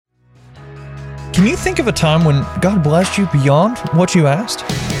Can you think of a time when God blessed you beyond what you asked?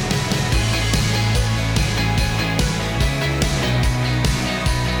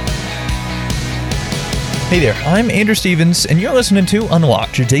 Hey there, I'm Andrew Stevens, and you're listening to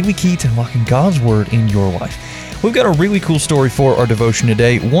Unlocked, your daily key to unlocking God's Word in your life. We've got a really cool story for our devotion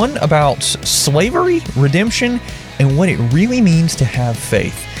today, one about slavery, redemption, and what it really means to have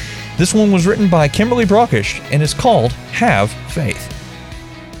faith. This one was written by Kimberly Brockish, and is called Have Faith.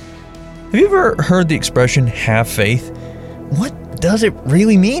 Have you ever heard the expression, have faith? What does it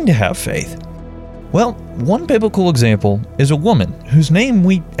really mean to have faith? Well, one biblical example is a woman whose name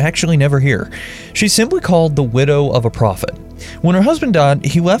we actually never hear. She's simply called the widow of a prophet. When her husband died,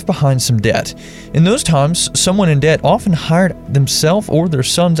 he left behind some debt. In those times, someone in debt often hired themselves or their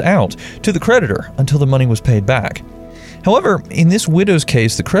sons out to the creditor until the money was paid back. However, in this widow's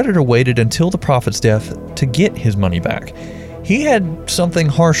case, the creditor waited until the prophet's death to get his money back. He had something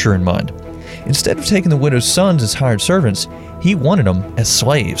harsher in mind. Instead of taking the widow's sons as hired servants, he wanted them as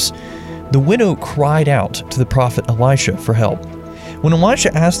slaves. The widow cried out to the prophet Elisha for help. When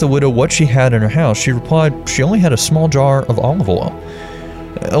Elisha asked the widow what she had in her house, she replied she only had a small jar of olive oil.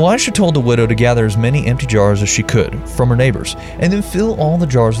 Elisha told the widow to gather as many empty jars as she could from her neighbors, and then fill all the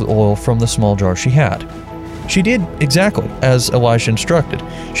jars with oil from the small jar she had. She did exactly as Elisha instructed.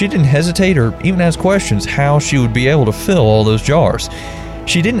 She didn't hesitate or even ask questions how she would be able to fill all those jars.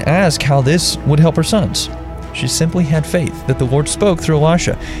 She didn't ask how this would help her sons. She simply had faith that the Lord spoke through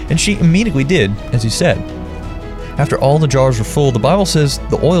Elisha, and she immediately did as he said. After all the jars were full, the Bible says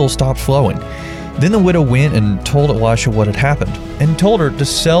the oil stopped flowing. Then the widow went and told Elisha what had happened, and told her to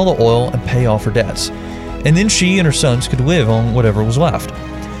sell the oil and pay off her debts. And then she and her sons could live on whatever was left.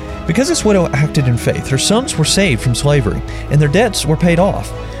 Because this widow acted in faith, her sons were saved from slavery, and their debts were paid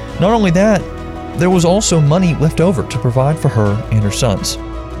off. Not only that, there was also money left over to provide for her and her sons.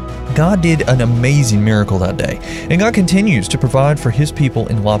 God did an amazing miracle that day, and God continues to provide for His people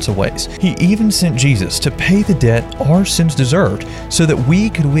in lots of ways. He even sent Jesus to pay the debt our sins deserved so that we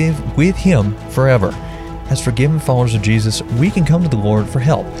could live with Him forever. As forgiven followers of Jesus, we can come to the Lord for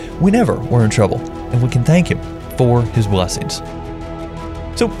help whenever we're in trouble, and we can thank Him for His blessings.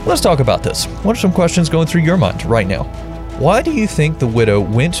 So let's talk about this. What are some questions going through your mind right now? Why do you think the widow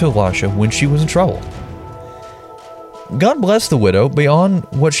went to Elisha when she was in trouble? God blessed the widow beyond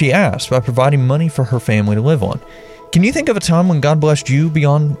what she asked by providing money for her family to live on. Can you think of a time when God blessed you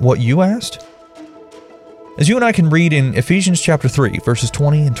beyond what you asked? As you and I can read in Ephesians chapter 3, verses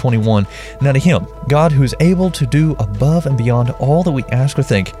 20 and 21, now to Him, God who is able to do above and beyond all that we ask or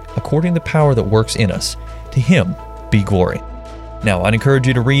think, according to the power that works in us, to Him be glory. Now, I'd encourage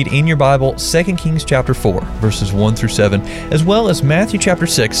you to read in your Bible 2 Kings chapter 4, verses 1 through 7, as well as Matthew chapter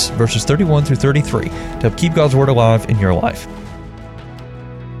 6, verses 31 through 33, to help keep God's Word alive in your life.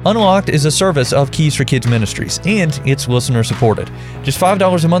 Unlocked is a service of Keys for Kids Ministries, and it's listener-supported. Just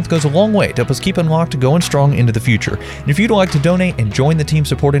 $5 a month goes a long way to help us keep Unlocked going strong into the future. And if you'd like to donate and join the team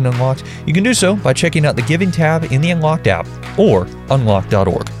supporting Unlocked, you can do so by checking out the Giving tab in the Unlocked app or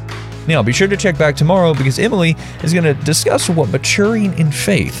unlocked.org. Now, be sure to check back tomorrow because Emily is going to discuss what maturing in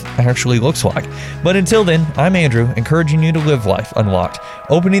faith actually looks like. But until then, I'm Andrew, encouraging you to live life unlocked,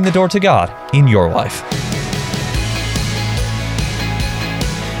 opening the door to God in your life.